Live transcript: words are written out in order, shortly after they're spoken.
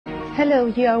Hello,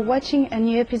 you are watching a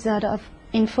new episode of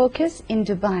In Focus in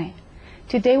Dubai.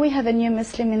 Today we have a new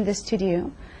Muslim in the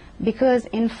studio because,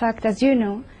 in fact, as you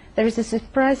know, there is a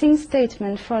surprising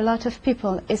statement for a lot of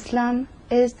people: Islam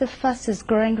is the fastest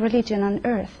growing religion on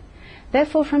earth.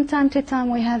 Therefore, from time to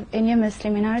time we have a new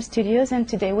Muslim in our studios, and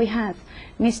today we have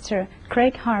Mr.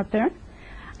 Craig Harper.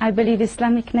 I believe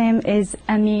Islamic name is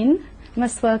Amin.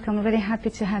 Most welcome, really happy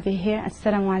to have you here.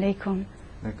 Assalamu alaikum.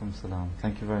 Alaikum salam.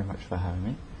 Thank you very much for having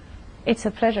me. It's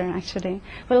a pleasure, actually.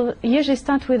 We'll usually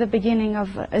start with the beginning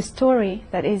of a story.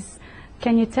 That is,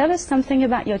 can you tell us something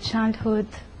about your childhood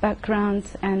background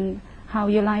and how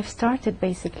your life started,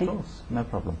 basically? Of course, no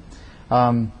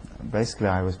problem. Basically,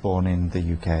 I was born in the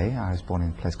UK. I was born in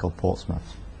a place called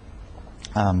Portsmouth.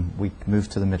 We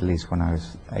moved to the Middle East when I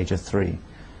was age of 3.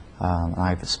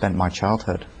 I've spent my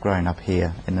childhood growing up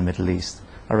here in the Middle East,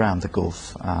 around the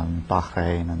Gulf,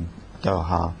 Bahrain and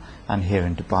Doha, and here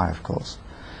in Dubai, of course.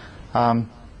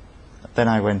 Then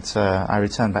I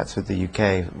returned back to the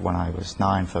UK when I was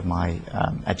 9 for my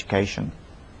education,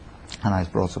 and I was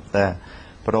brought up there.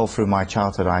 But all through my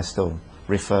childhood I still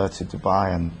refer to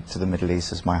Dubai and to the Middle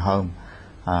East as my home.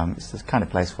 It's the kind of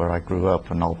place where I grew up,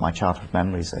 and all my childhood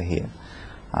memories are here.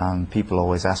 People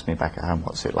always ask me back at home,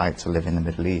 what's it like to live in the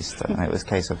Middle East? And it was a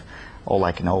case of, all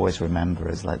I can always remember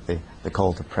is like the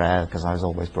call to prayer, because I was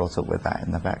always brought up with that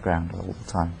in the background all the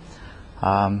time.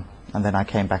 And then I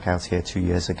came back out here 2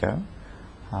 years ago.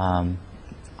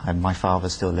 And my father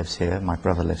still lives here, my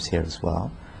brother lives here as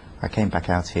well. I came back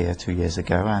out here 2 years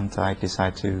ago, and I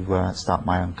decided to start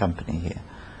my own company here.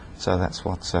 So that's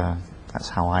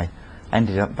how I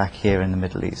ended up back here in the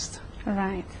Middle East.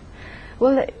 Right.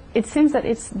 Well, it seems that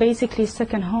it's basically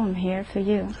second home here for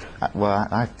you. Well,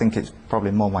 I think it's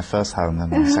probably more my first home than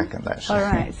my second, actually. All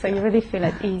right, so you really feel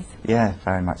at ease. Yeah,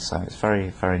 very much so. It's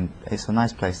it's a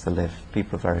nice place to live.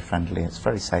 People are very friendly. It's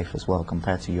very safe as well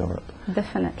compared to Europe.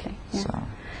 Definitely. Yeah. So,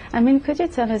 I mean, could you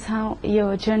tell us how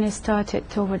your journey started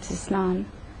towards Islam?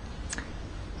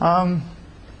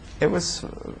 it was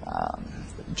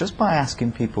just by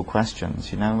asking people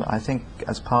questions. You know, I think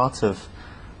as part of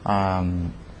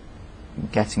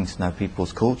getting to know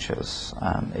people's cultures,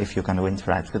 if you're going to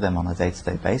interact with them on a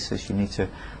day-to-day basis, you need to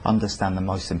understand the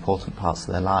most important parts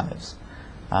of their lives.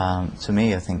 To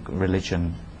me, I think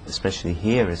religion, especially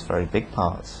here, is a very big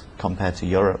part compared to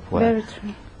Europe, where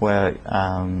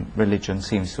religion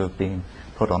seems to have been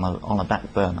put on a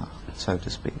back burner, so to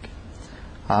speak.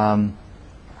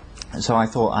 So I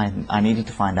thought I needed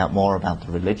to find out more about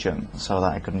the religion so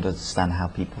that I could understand how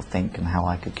people think and how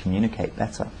I could communicate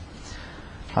better.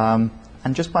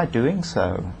 And just by doing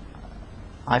so,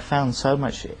 I found so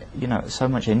much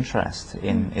interest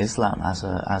in Islam as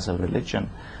a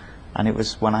religion. And it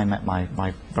was when I met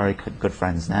my very good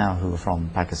friends now, who are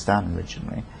from Pakistan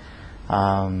originally,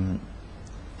 and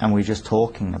we were just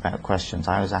talking about questions.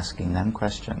 I was asking them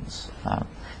questions.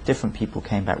 Different people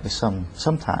came back with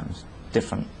sometimes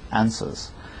different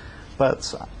answers,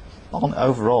 but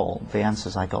overall the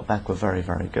answers I got back were very,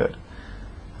 very good.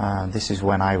 This is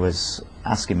when I was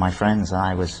asking my friends, and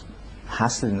I was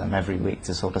hassling them every week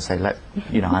to sort of say,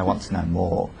 I want to know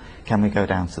more. Can we go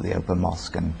down to the open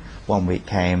mosque? And one week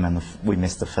came and we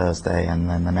missed the Thursday, and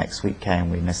then the next week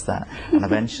came, we missed that. And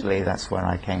eventually that's where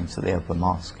I came to the open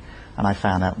mosque, and I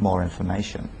found out more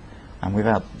information. And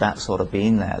without that sort of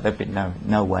being there, there'd be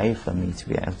no way for me to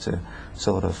be able to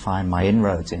sort of find my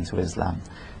inroads into Islam,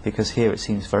 because here it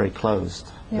seems very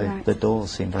closed. The doors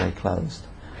seem very closed.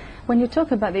 When you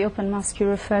talk about the open mosque, you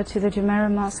refer to the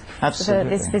Jumeirah Mosque,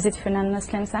 this visit for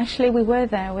non-Muslims. Actually, we were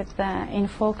there with In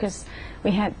Focus.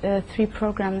 We had 3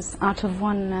 programs out of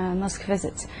 1 mosque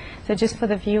visit. So just for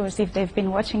the viewers, if they've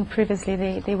been watching previously,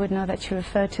 they would know that you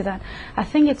refer to that. I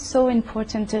think it's so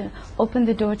important to open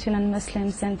the door to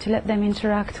non-Muslims and to let them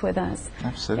interact with us.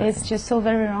 Absolutely. It's just so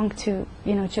very wrong to,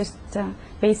 just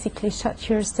basically shut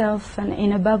yourself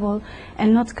in a bubble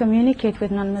and not communicate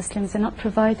with non-Muslims and not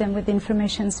provide them with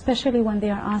information, especially when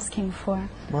they are asking for.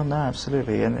 Well, no,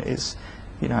 absolutely. And it's,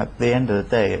 at the end of the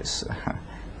day,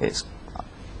 it's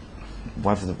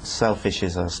whether selfish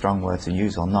is a strong word to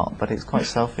use or not, but it's quite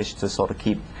selfish to sort of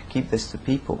keep this to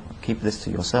people, keep this to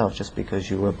yourself just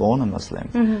because you were born a Muslim.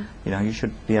 Mm-hmm. You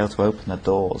should be able to open the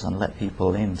doors and let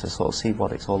people in to sort of see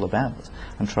what it's all about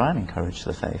and try and encourage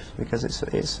the faith, because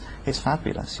it's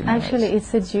fabulous. Actually,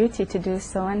 it's a duty to do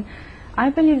so, and I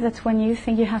believe that when you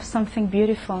think you have something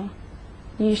beautiful,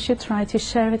 you should try to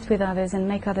share it with others and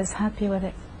make others happy with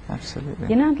it.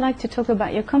 Absolutely. I'd like to talk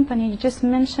about your company. You just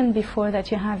mentioned before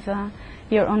that you have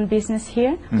your own business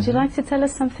here. Mm-hmm. Would you like to tell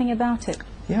us something about it?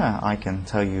 Yeah, I can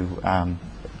tell you. I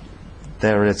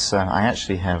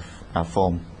actually have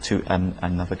formed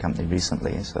another company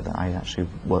recently, so that I actually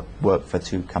work for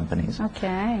two companies.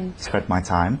 Okay. Spread my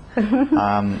time.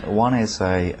 One is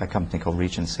a company called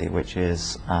Regency, which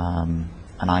is an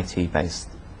IT-based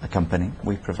company.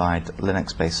 We provide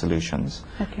Linux-based solutions,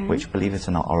 which, believe it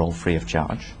or not, are all free of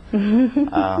charge.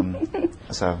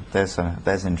 So there's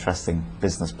an interesting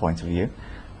business point of view.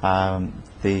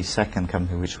 The second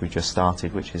company, which we just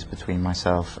started, which is between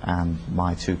myself and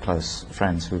my two close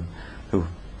friends who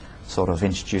sort of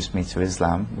introduced me to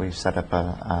Islam, we've set up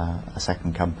a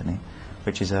second company,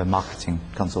 which is a marketing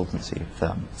consultancy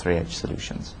firm, 3H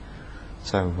Solutions.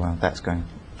 So that's going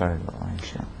very well,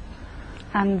 actually.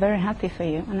 I'm very happy for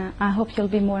you, and I hope you'll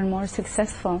be more and more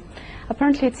successful.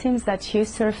 Apparently, it seems that you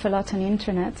surf a lot on the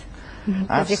internet,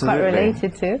 because you're quite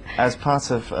related to. As part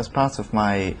of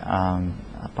my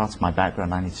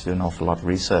background, I need to do an awful lot of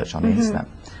research on the internet,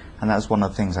 and that's one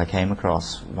of the things I came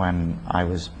across when I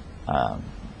was,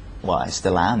 well, I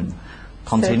still am,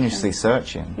 continuously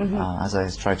searching. As I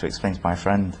tried to explain to my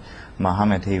friend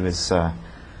Mohammed, he was.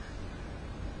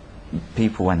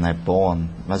 People, when they're born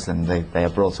Muslim, they are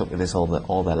brought up with this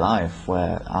all their life,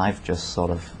 where I've just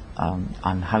sort of,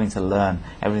 I'm having to learn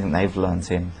everything they've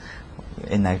learnt in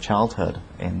their childhood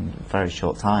in a very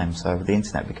short time. So the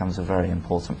internet becomes a very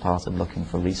important part of looking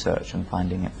for research and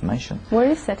finding information. Were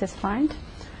you satisfied?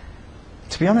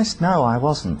 To be honest, no, I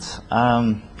wasn't.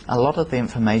 A lot of the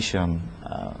information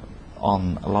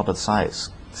on a lot of sites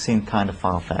seemed kind of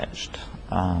far-fetched.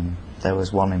 There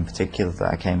was one in particular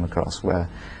that I came across where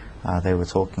they were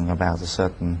talking about a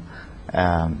certain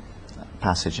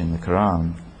passage in the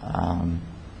Quran,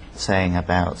 saying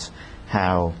about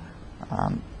how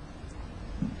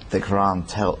the Quran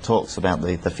talks about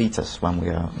the fetus when we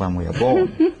are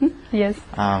born. Yes.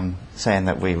 Saying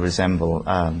that we resemble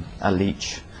a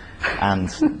leech, and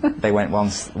they went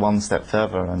one step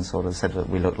further and sort of said that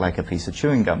we look like a piece of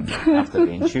chewing gum after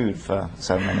being chewed for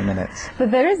so many minutes.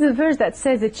 But there is a verse that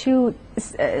says a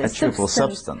chewable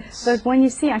substance. But when you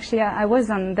see, actually, I was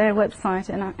on their website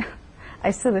and I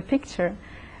saw the picture,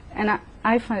 and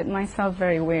I find it myself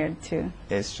very weird too.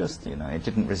 It's just, it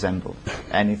didn't resemble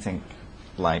anything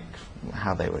like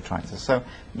how they were trying to. So,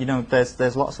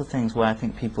 there's lots of things where I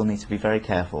think people need to be very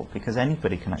careful, because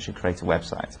anybody can actually create a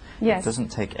website. Yes. It doesn't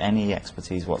take any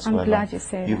expertise whatsoever. I'm glad you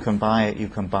say you that.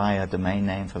 can buy a domain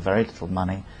name for very little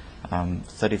money,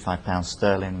 £35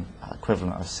 sterling,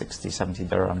 equivalent of 60, 70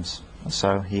 dirhams or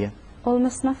so here.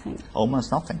 Almost nothing.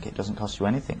 Almost nothing. It doesn't cost you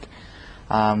anything.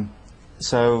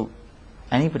 So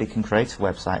anybody can create a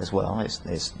website as well.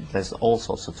 There's all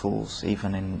sorts of tools,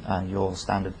 even in your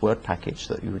standard Word package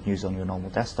that you would use on your normal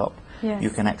desktop. Yes. You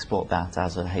can export that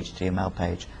as a HTML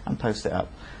page and post it up.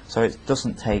 So it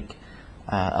doesn't take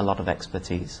a lot of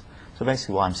expertise. So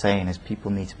basically what I'm saying is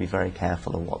people need to be very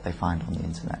careful of what they find on the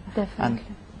internet. Definitely. And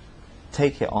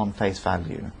take it on face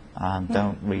value.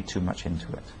 Don't read too much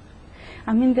into it.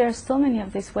 I mean, there are so many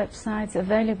of these websites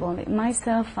available.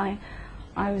 Myself, I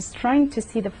was trying to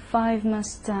see the 5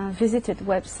 most visited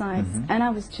websites, and I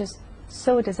was just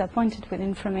so disappointed with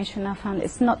information I found.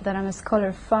 It's not that I'm a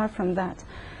scholar, far from that,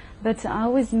 but I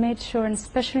always made sure, and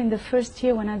especially in the first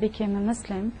year when I became a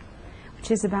Muslim, which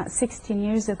is about 16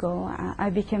 years ago, I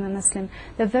became a Muslim.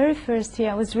 The very first year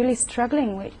I was really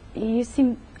struggling with, you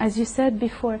see, as you said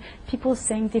before, people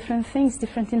saying different things,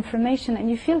 different information, and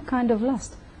you feel kind of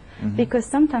lost. Because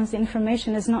sometimes the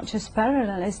information is not just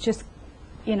parallel, it's just,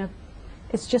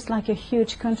 it's just like a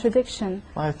huge contradiction.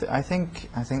 Well, I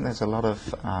think there's a lot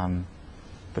of,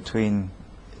 between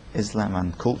Islam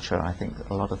and culture, I think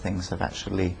a lot of things have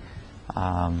actually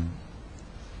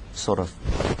sort of,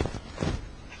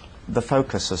 the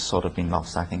focus has sort of been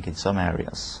lost, I think, in some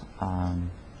areas.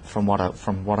 From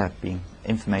what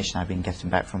information I've been getting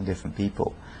back from different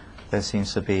people, there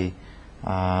seems to be,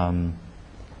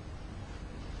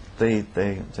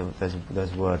 there's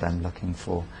a word I'm looking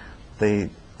for, the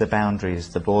boundaries,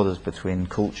 the borders between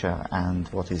culture and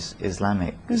what is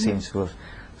Islamic seems to have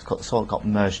sort of got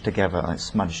merged together, like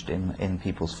smudged in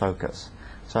people's focus.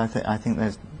 So I think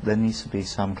there needs to be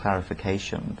some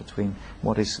clarification between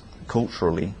what is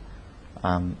culturally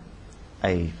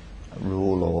a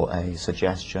rule or a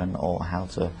suggestion or how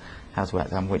to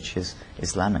act, and which is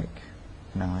Islamic.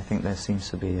 I think there seems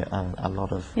to be a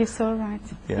lot of... You're so right.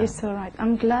 Yeah. You're so right.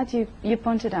 I'm glad you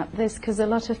pointed out this, because a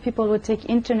lot of people would take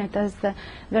internet as the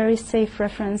very safe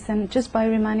reference, and just by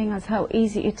reminding us how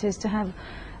easy it is to have,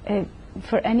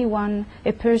 for anyone,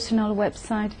 a personal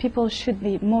website, people should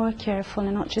be more careful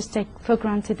and not just take for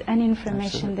granted any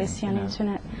information they see on the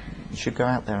internet. You should go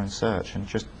out there and search, and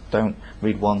just don't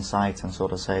read one site and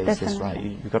sort of say, is this right?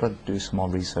 You've got to do some more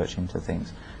research into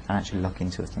things and actually look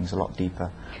into things a lot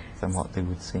deeper than what they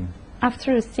would seem.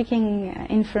 After seeking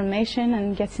information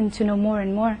and getting to know more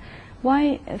and more,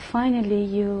 why finally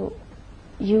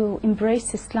you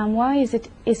embraced Islam? Why is it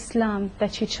Islam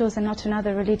that you chose and not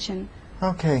another religion?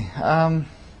 Okay.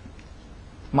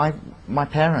 My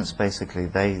parents, basically,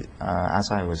 they,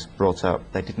 as I was brought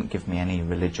up, they didn't give me any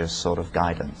religious sort of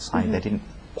guidance. They didn't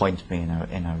point me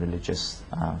in a religious,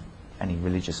 any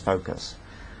religious focus.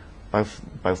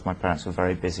 Both my parents were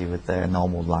very busy with their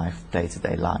normal life,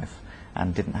 day-to-day life,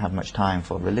 and didn't have much time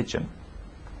for religion.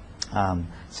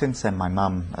 Since then, my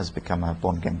mum has become a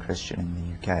born-again Christian in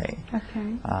the UK,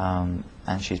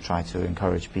 and she tried to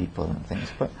encourage people and things.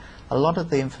 But a lot of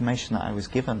the information that I was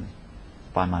given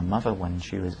by my mother when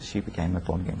she became a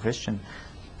born-again Christian,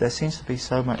 there seems to be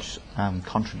so much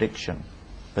contradiction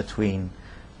between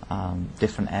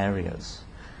different areas.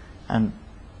 And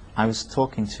I was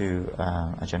talking to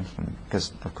a gentleman,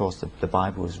 because of course the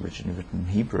Bible was originally written in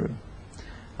Hebrew,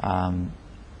 and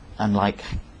like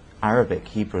Arabic,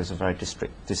 Hebrew is a very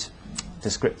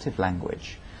descriptive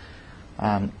language,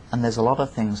 and there's a lot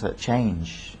of things that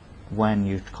change when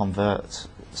you convert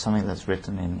something that's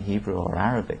written in Hebrew or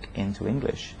Arabic into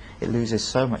English. It loses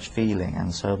so much feeling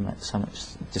and so much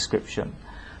description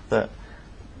that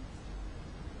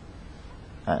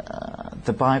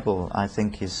the Bible, I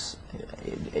think, is.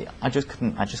 I just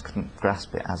couldn't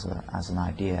grasp it as an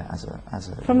idea, as a.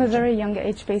 From religion. A very young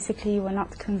age, basically, you were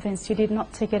not convinced. You did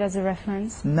not take it as a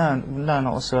reference. No,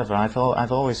 not whatsoever. I've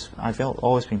always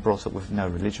been brought up with no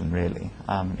religion, really.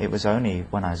 It was only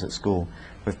when I was at school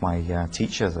with my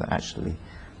teacher that actually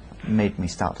made me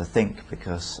start to think,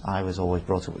 because I was always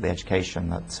brought up with the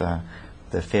education that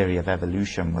the theory of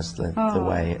evolution was the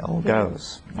way it all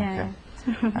goes. Yeah.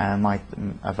 And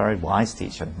a very wise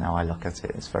teacher, now I look at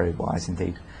it, it's very wise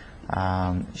indeed.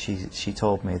 She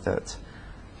told me that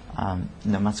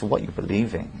no matter what you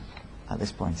believe in at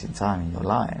this point in time in your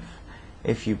life,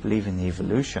 if you believe in the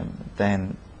evolution,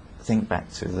 then think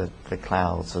back to the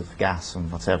clouds of gas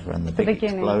and whatever, and the big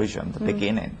explosion, the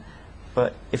beginning.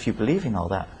 But if you believe in all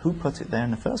that, who put it there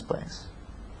in the first place?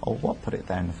 Or what put it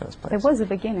there in the first place? There was a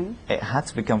beginning. It had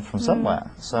to become from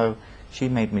somewhere. So she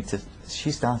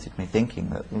started me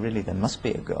thinking that really there must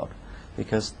be a God,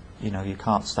 because you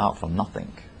can't start from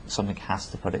nothing. Something has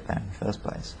to put it there in the first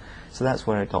place. So that's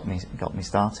where it got me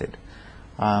started.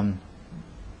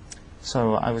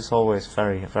 So I was always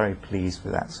very, very pleased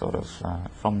with that sort of.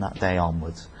 From that day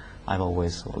onwards, I've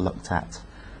always sort of looked at.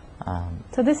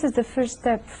 So this is the first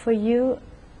step for you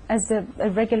as a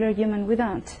regular human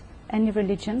without any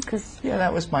religion, because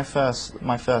that was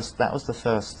that was the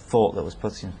first thought that was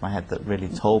put into my head that really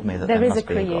told me that there must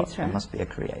be a God, there must be a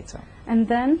creator. And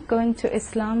then going to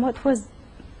Islam, what was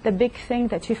the big thing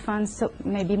that you found so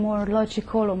maybe more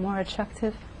logical or more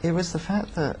attractive? It was the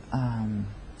fact that,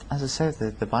 as I said,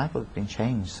 the Bible had been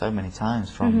changed so many times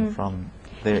from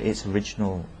its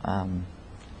original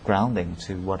grounding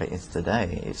to what it is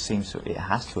today. It seems it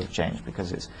has to have changed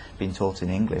because it's been taught in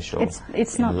English or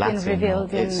it's not Latin, been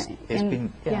revealed it's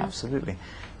been absolutely.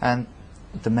 And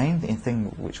the main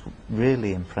thing which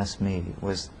really impressed me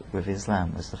with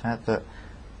Islam was the fact that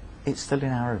it's still in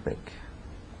Arabic.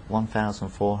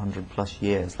 1,400 plus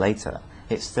years later,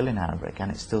 it's still in Arabic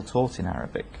and it's still taught in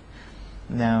Arabic.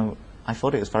 Now, I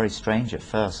thought it was very strange at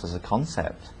first as a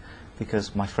concept,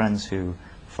 because my friends who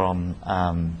from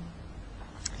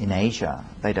in Asia,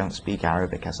 they don't speak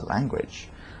Arabic as a language,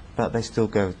 but they still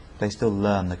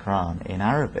learn the Quran in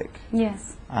Arabic.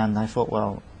 Yes. And I thought,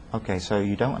 well, okay, so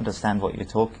you don't understand what you're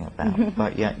talking about,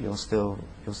 but yet you're still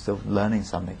learning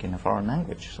something in a foreign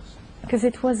language. Because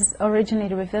it was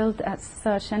originally revealed as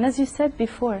such, and as you said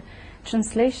before,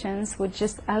 translations would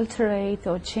just alterate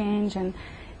or change, and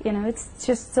it's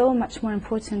just so much more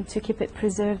important to keep it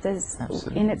preserved as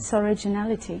in its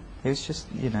originality. It's just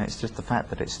it's just the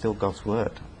fact that it's still God's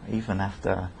word, even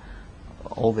after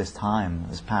all this time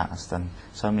has passed, and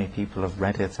so many people have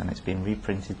read it, and it's been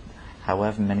reprinted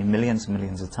however many millions and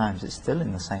millions of times. It's still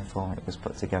in the same form it was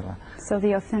put together. So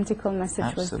the authentic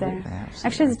message was there. Absolutely.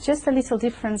 Actually, it's just a little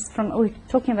difference from we were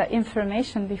talking about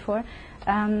information before.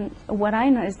 What I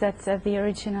know is that the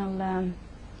original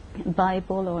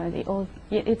Bible or the old,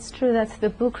 it's true that the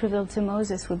book revealed to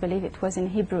Moses, we believe it was in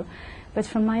Hebrew, but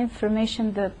from my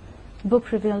information, the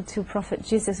book revealed to Prophet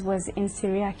Jesus was in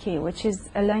Syriac, which is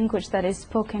a language that is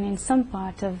spoken in some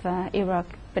part of Iraq,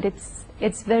 but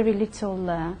it's very little.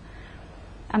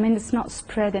 I mean, it's not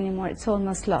spread anymore. It's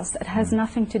almost lost. It has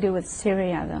nothing to do with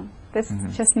Syria, though. This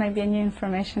just might be a new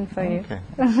information for you. Okay.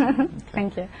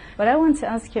 Thank you. What I want to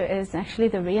ask you is actually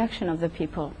the reaction of the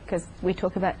people, because we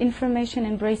talk about information,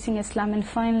 embracing Islam, and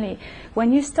finally,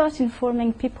 when you start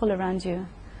informing people around you,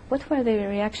 what were the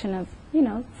reaction of, you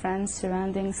know, friends,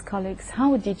 surroundings, colleagues?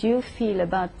 How did you feel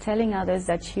about telling others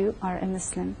that you are a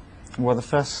Muslim? Well, the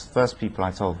first people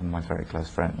I told were my very close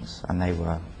friends, and they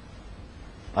were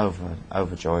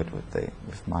overjoyed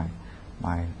with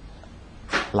my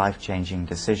life-changing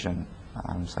decision,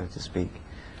 so to speak.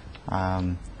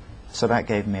 So that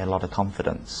gave me a lot of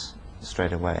confidence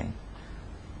straight away.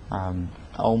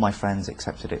 All my friends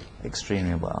accepted it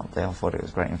extremely well. They all thought it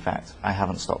was great. In fact, I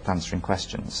haven't stopped answering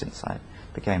questions since I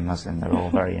became Muslim. They're all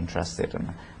very interested,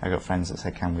 and I got friends that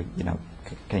said, "Can we, you know,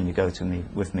 can you go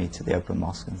with me to the open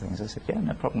mosque and things?" I said, "Yeah,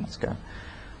 no problem, let's go."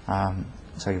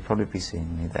 So you'll probably be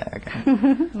seeing me there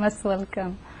again. Most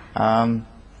welcome.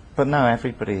 But no,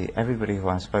 everybody who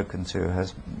I've spoken to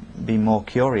has been more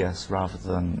curious rather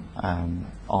than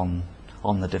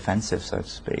on the defensive, so to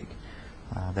speak.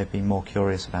 They've been more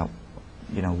curious about,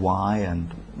 you know, why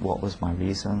and what was my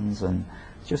reasons, and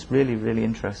just really, really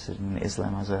interested in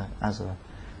Islam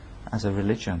as a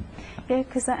religion. Yeah,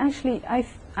 because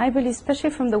I believe, especially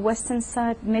from the Western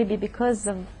side, maybe because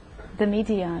of the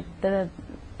media,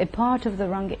 a part of the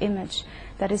wrong image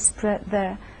that is spread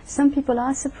there. Some people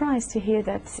are surprised to hear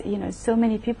that, you know, so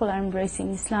many people are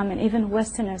embracing Islam, and even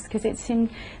Westerners, because it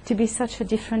seemed to be such a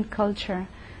different culture.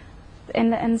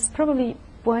 And it's probably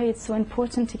why it's so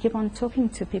important to keep on talking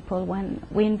to people when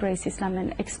we embrace Islam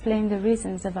and explain the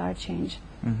reasons of our change.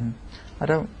 I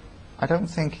don't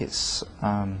think it's.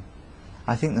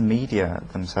 I think the media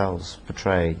themselves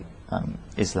portray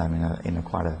Islam in a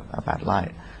quite a bad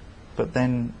light. But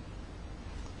then,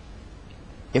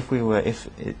 if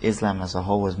Islam as a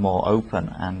whole was more open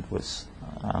and was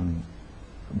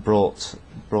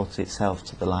brought itself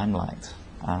to the limelight,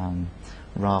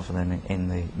 rather than in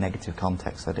the negative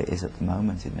context that it is at the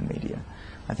moment in the media,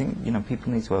 I think, you know,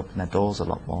 people need to open their doors a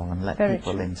lot more and let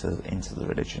people into the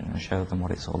religion and show them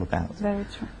what it's all about. Very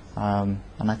true.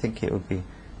 And I think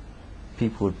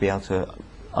people would be able to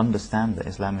understand that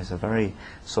Islam is a very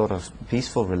sort of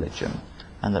peaceful religion,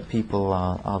 and that people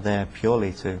are there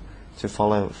purely to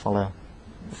follow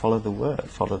the word,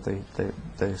 follow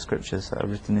the scriptures that are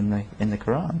written in the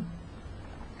Quran.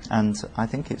 And I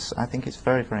think it's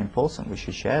very, very important we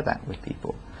should share that with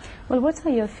people. Well, what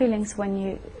are your feelings when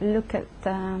you look at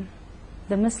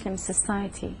the Muslim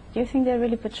society? Do you think they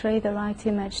really portray the right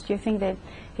image? Do you think that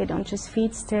they don't just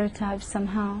feed stereotypes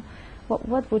somehow?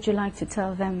 What would you like to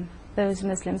tell them, those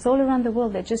Muslims? All around the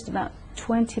world, they're just about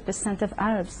 20% of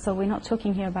Arabs, so we're not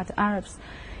talking here about Arabs.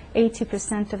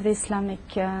 80% of the Islamic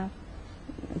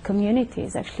community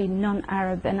is actually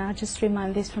non-Arab, and I just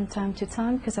remind this from time to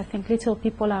time because I think little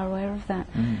people are aware of that.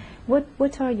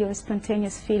 What are your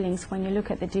spontaneous feelings when you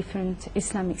look at the different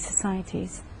Islamic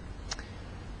societies?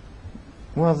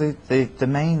 Well, the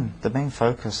main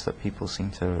focus that people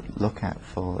seem to look at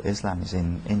for Islam is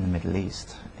in the Middle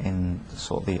East, in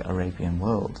sort of the Arabian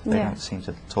world. They don't seem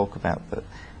to talk about that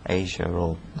Asia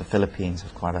or the Philippines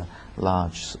have quite a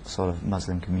large sort of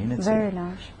Muslim community. Very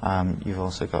large. You've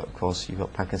also got, of course, you've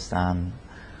got Pakistan,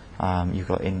 you've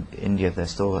got India. There's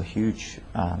still a huge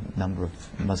number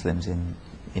of Muslims in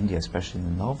India, especially in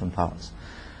the northern parts.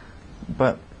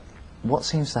 But what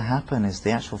seems to happen is the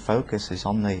actual focus is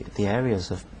on the areas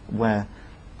of where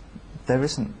there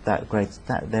isn't that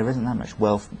much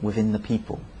wealth within the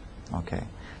people. Okay,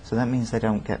 so that means they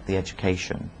don't get the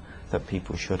education that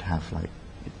people should have. Like,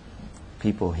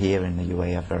 people here in the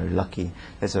UAE are very lucky.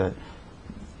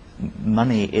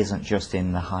 Money isn't just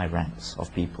in the high ranks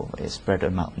of people, it's spread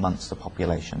amongst the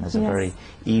population. There's a very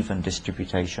even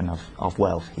distribution of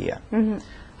wealth here.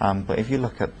 But if you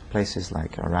look at places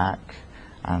like Iraq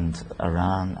and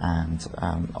Iran and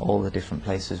all the different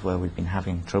places where we've been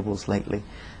having troubles lately,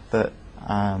 that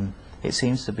it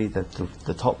seems to be that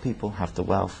the top people have the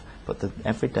wealth, but the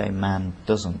everyday man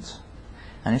doesn't.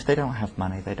 And if they don't have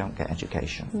money, they don't get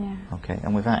education. Okay,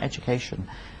 and without education,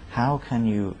 how can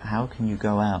you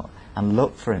go out and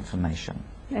look for information?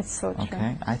 It's so true.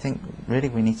 Okay, I think really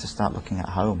we need to start looking at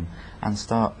home and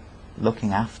start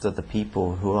looking after the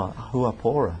people who are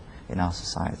poorer in our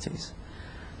societies.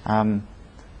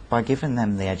 By giving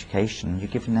them the education, you're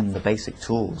giving them the basic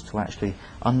tools to actually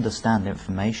understand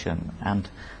information and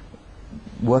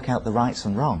work out the rights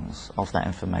and wrongs of that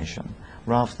information,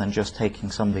 rather than just taking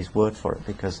somebody's word for it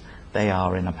because they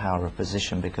are in a power of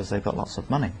position, because they've got lots of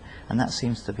money. And that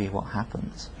seems to be what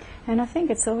happens. And I think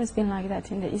it's always been like that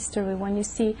in the history, when you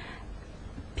see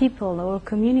people or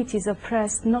communities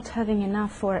oppressed, not having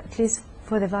enough, or at least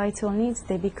for the vital needs,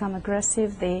 they become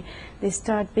aggressive, they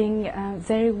start being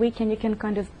very weak, and you can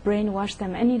kind of brainwash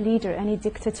them. Any leader, any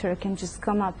dictator can just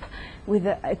come up with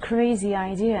a crazy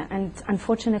idea, and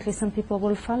unfortunately some people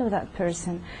will follow that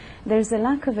person. There's a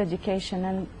lack of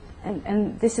education,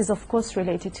 and this is of course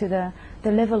related to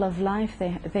the level of life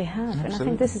they have. Absolutely. And I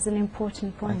think this is an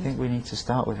important point. I think we need to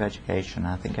start with education.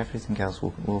 I think everything else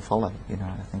will follow. You know,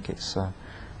 I think it's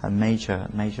a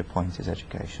major point is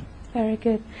education. Very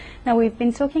good. Now, we've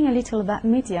been talking a little about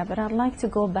media, but I'd like to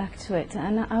go back to it,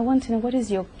 and I want to know, what is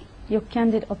your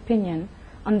candid opinion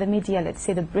on the media, let's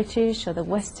say the British or the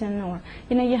Western, or,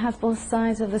 you know, you have both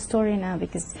sides of the story now,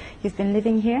 because you've been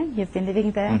living here, you've been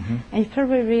living there, and you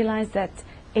probably realize that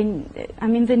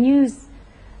the news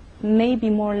may be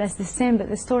more or less the same, but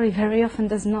the story very often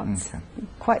does not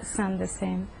quite sound the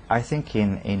same. I think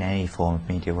in any form of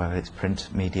media, whether it's print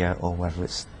media or whether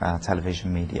it's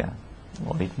television media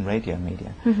or even radio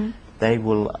media, they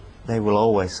will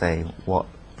always say what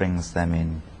brings them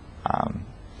in,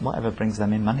 whatever brings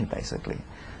them in money, basically.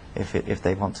 If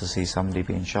they want to see somebody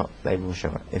being shot, they will show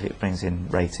it. If it brings in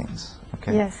ratings,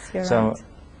 okay. Yes, you're so right.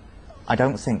 I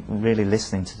don't think really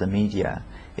listening to the media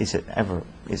is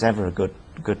ever a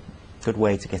good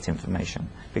way to get information,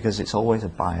 because it's always a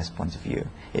biased point of view.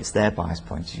 It's their biased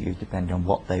point of view, depending on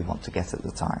what they want to get at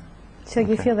the time. So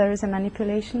you feel there is a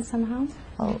manipulation somehow?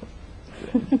 Oh,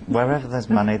 wherever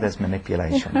there's money, there's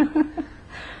manipulation.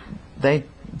 They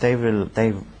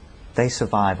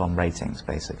survive on ratings,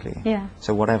 basically. Yeah.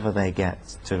 So whatever they get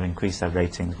to increase their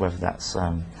ratings, whether that's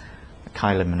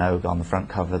Kylie Minogue on the front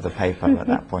cover of the paper at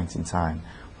that point in time,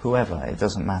 whoever, it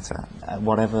doesn't matter.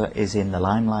 Whatever is in the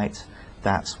limelight,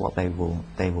 that's what they will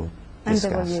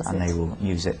discuss, and they will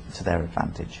use it to their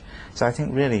advantage. So I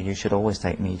think really you should always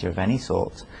take media of any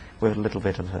sort with a little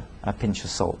bit of a pinch of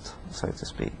salt, so to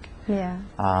speak. Yeah.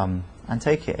 And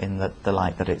take it in the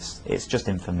light that it's just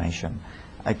information.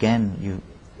 Again,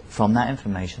 from that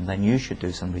information, then you should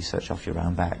do some research off your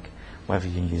own back. Whether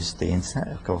you use the internet,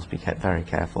 of course, be very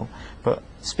careful. But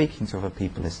speaking to other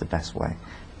people is the best way.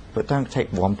 But don't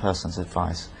take one person's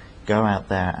advice. Go out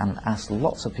there and ask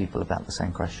lots of people about the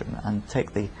same question, and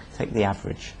take the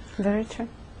average. Very true.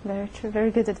 Very true.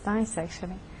 Very good advice,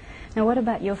 actually. Now, what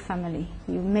about your family?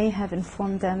 You may have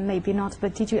informed them, maybe not,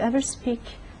 but did you ever speak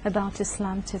about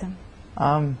Islam to them?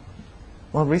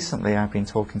 Well, recently I've been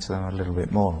talking to them a little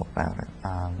bit more about it.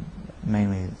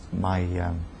 Mainly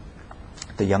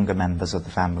the younger members of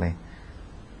the family.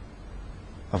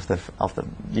 Of the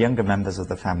younger members of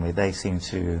the family, they seem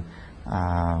to.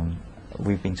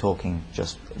 We've been talking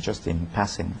just in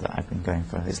passing that I've been going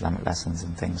for Islamic lessons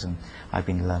and things, and I've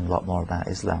been learning a lot more about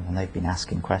Islam, and they've been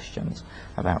asking questions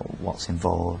about what's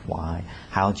involved, why,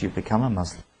 how do you become a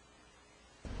Muslim.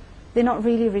 They're not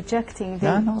really rejecting.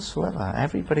 No, not whatsoever.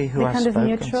 Everybody who I've spoken to.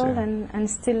 They're kind of neutral and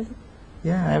still.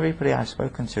 Yeah, everybody I've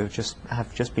spoken to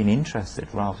have just been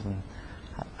interested rather than.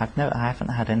 I haven't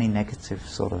had any negative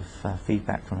sort of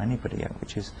feedback from anybody yet,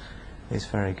 which is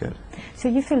very good. So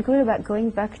you feel good about going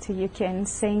back to UK and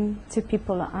saying to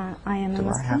people, I am a Muslim?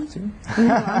 Do I have to?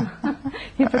 No.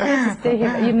 You prefer to stay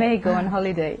here, but you may go on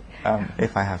holiday.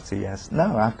 If I have to, yes.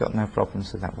 No, I've got no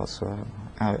problems with that whatsoever.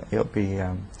 It'll be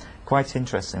quite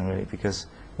interesting, really, because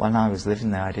when I was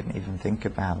living there, I didn't even think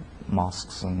about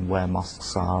mosques and where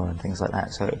mosques are and things like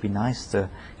that. So it would be nice to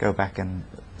go back and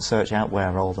search out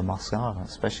where all the mosques are,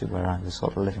 especially where I was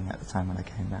sort of living at the time when I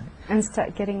came back. And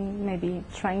start maybe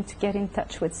trying to get in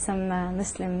touch with some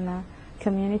Muslim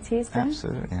communities then?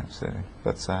 Absolutely, absolutely.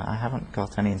 But I haven't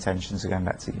got any intentions of going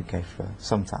back to the UK for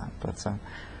some time. But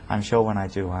I'm sure when I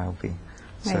do, I'll be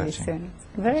searching. Maybe soon.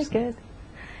 Very good.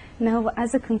 Now,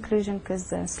 as a conclusion,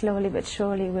 because slowly but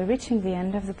surely we're reaching the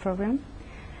end of the program,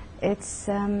 it's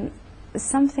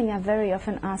something I very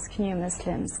often ask new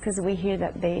Muslims, because we hear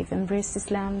that they've embraced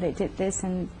Islam, they did this,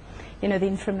 and you know the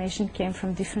information came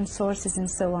from different sources and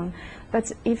so on.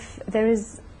 But if there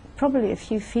is probably a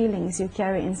few feelings you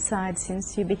carry inside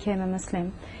since you became a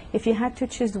Muslim, if you had to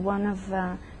choose one of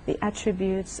the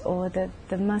attributes or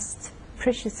the most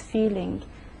precious feeling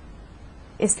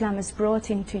Islam has brought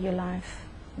into your life,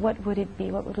 what would it be?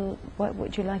 What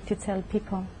would you like to tell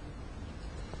people?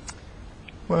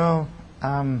 Well,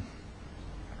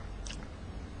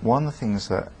 one of the things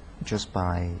that just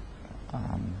by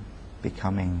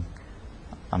becoming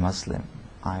a Muslim,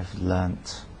 I've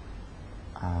learnt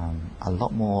a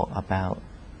lot more about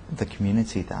the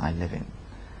community that I live in.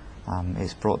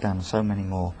 It's brought down so many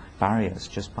more barriers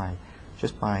just by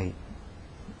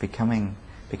becoming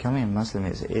a Muslim.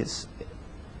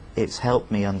 It's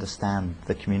helped me understand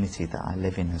the community that I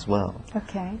live in as well.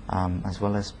 Okay. As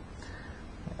well as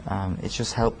it's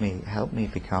just helped me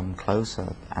become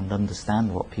closer and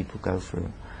understand what people go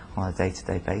through on a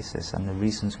day-to-day basis and the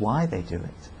reasons why they do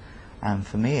it. And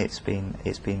for me, it's been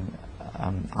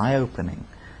eye-opening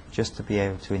just to be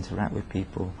able to interact with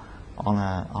people on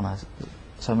a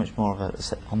so much more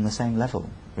of on the same level,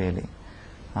 really.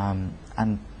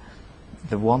 And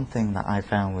the one thing that I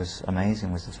found was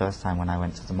amazing was the first time when I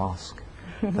went to the mosque.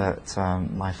 That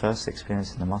my first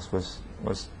experience in the mosque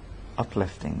was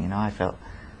uplifting. You know, I felt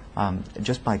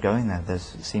just by going there,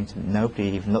 nobody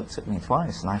even looked at me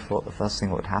twice, and I thought the first thing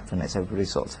that would happen is everybody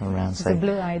sort of turn around and say,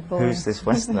 blue-eyed boy. "Who's this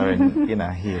Westerner?" And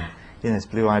this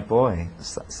blue-eyed boy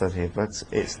stood here. But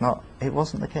it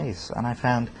wasn't the case, and I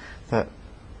found that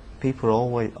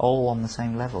people were all on the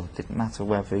same level. It didn't matter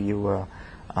whether you were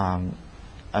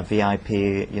a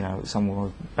VIP, someone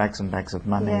with bags and bags of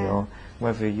money, or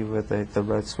whether you were the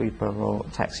road sweeper or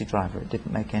taxi driver. It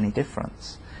didn't make any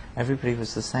difference. Everybody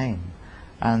was the same.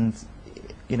 And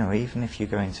even if you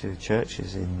go into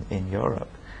churches in Europe,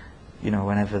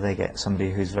 whenever they get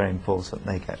somebody who's very important,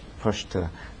 they get pushed to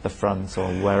the front or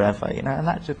wherever, and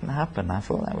that didn't happen. I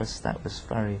thought that was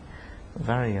very,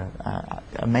 very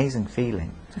amazing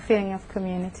feeling. A feeling of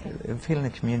community. A feeling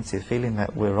of community, a feeling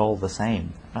that we're all the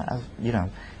same.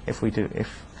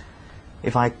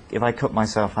 If I cut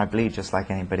myself, I bleed just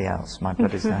like anybody else. My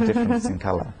blood is no different in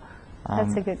colour.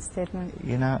 That's a good statement.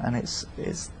 And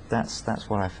that's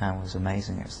what I found was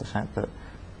amazing. It's the fact that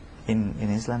in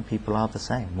Islam people are the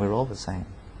same. We're all the same.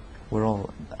 We're all.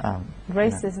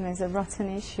 Racism is a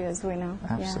rotten issue, as we know.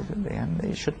 Absolutely, and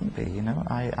it shouldn't be.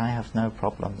 I have no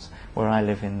problems. Where I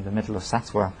live in the middle of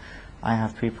Satwa, I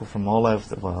have people from all over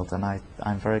the world, and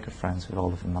I'm very good friends with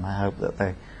all of them, and I hope that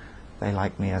they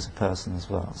like me as a person as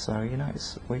well. So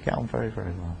we get on very,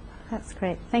 very well. That's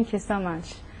great. Thank you so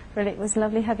much. Really, it was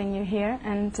lovely having you here,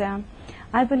 and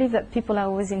I believe that people are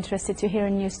always interested to hear a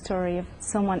new story of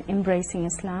someone embracing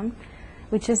Islam.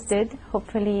 We just did.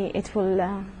 Hopefully it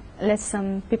will let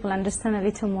some people understand a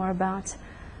little more about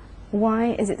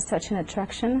why is it such an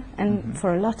attraction, and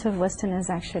for a lot of Westerners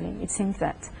actually, it seems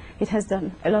that it has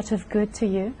done a lot of good to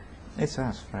you. It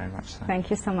has, very much so. Thank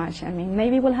you so much. I mean,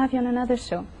 maybe we'll have you on another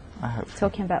show. I hope so.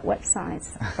 Talking about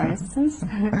websites, for instance.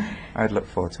 I'd look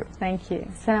forward to it. Thank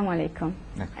you. Assalamu alaikum.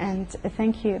 And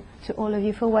thank you to all of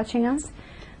you for watching us.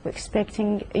 We're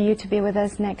expecting you to be with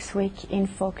us next week in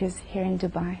Focus here in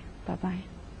Dubai. Bye-bye.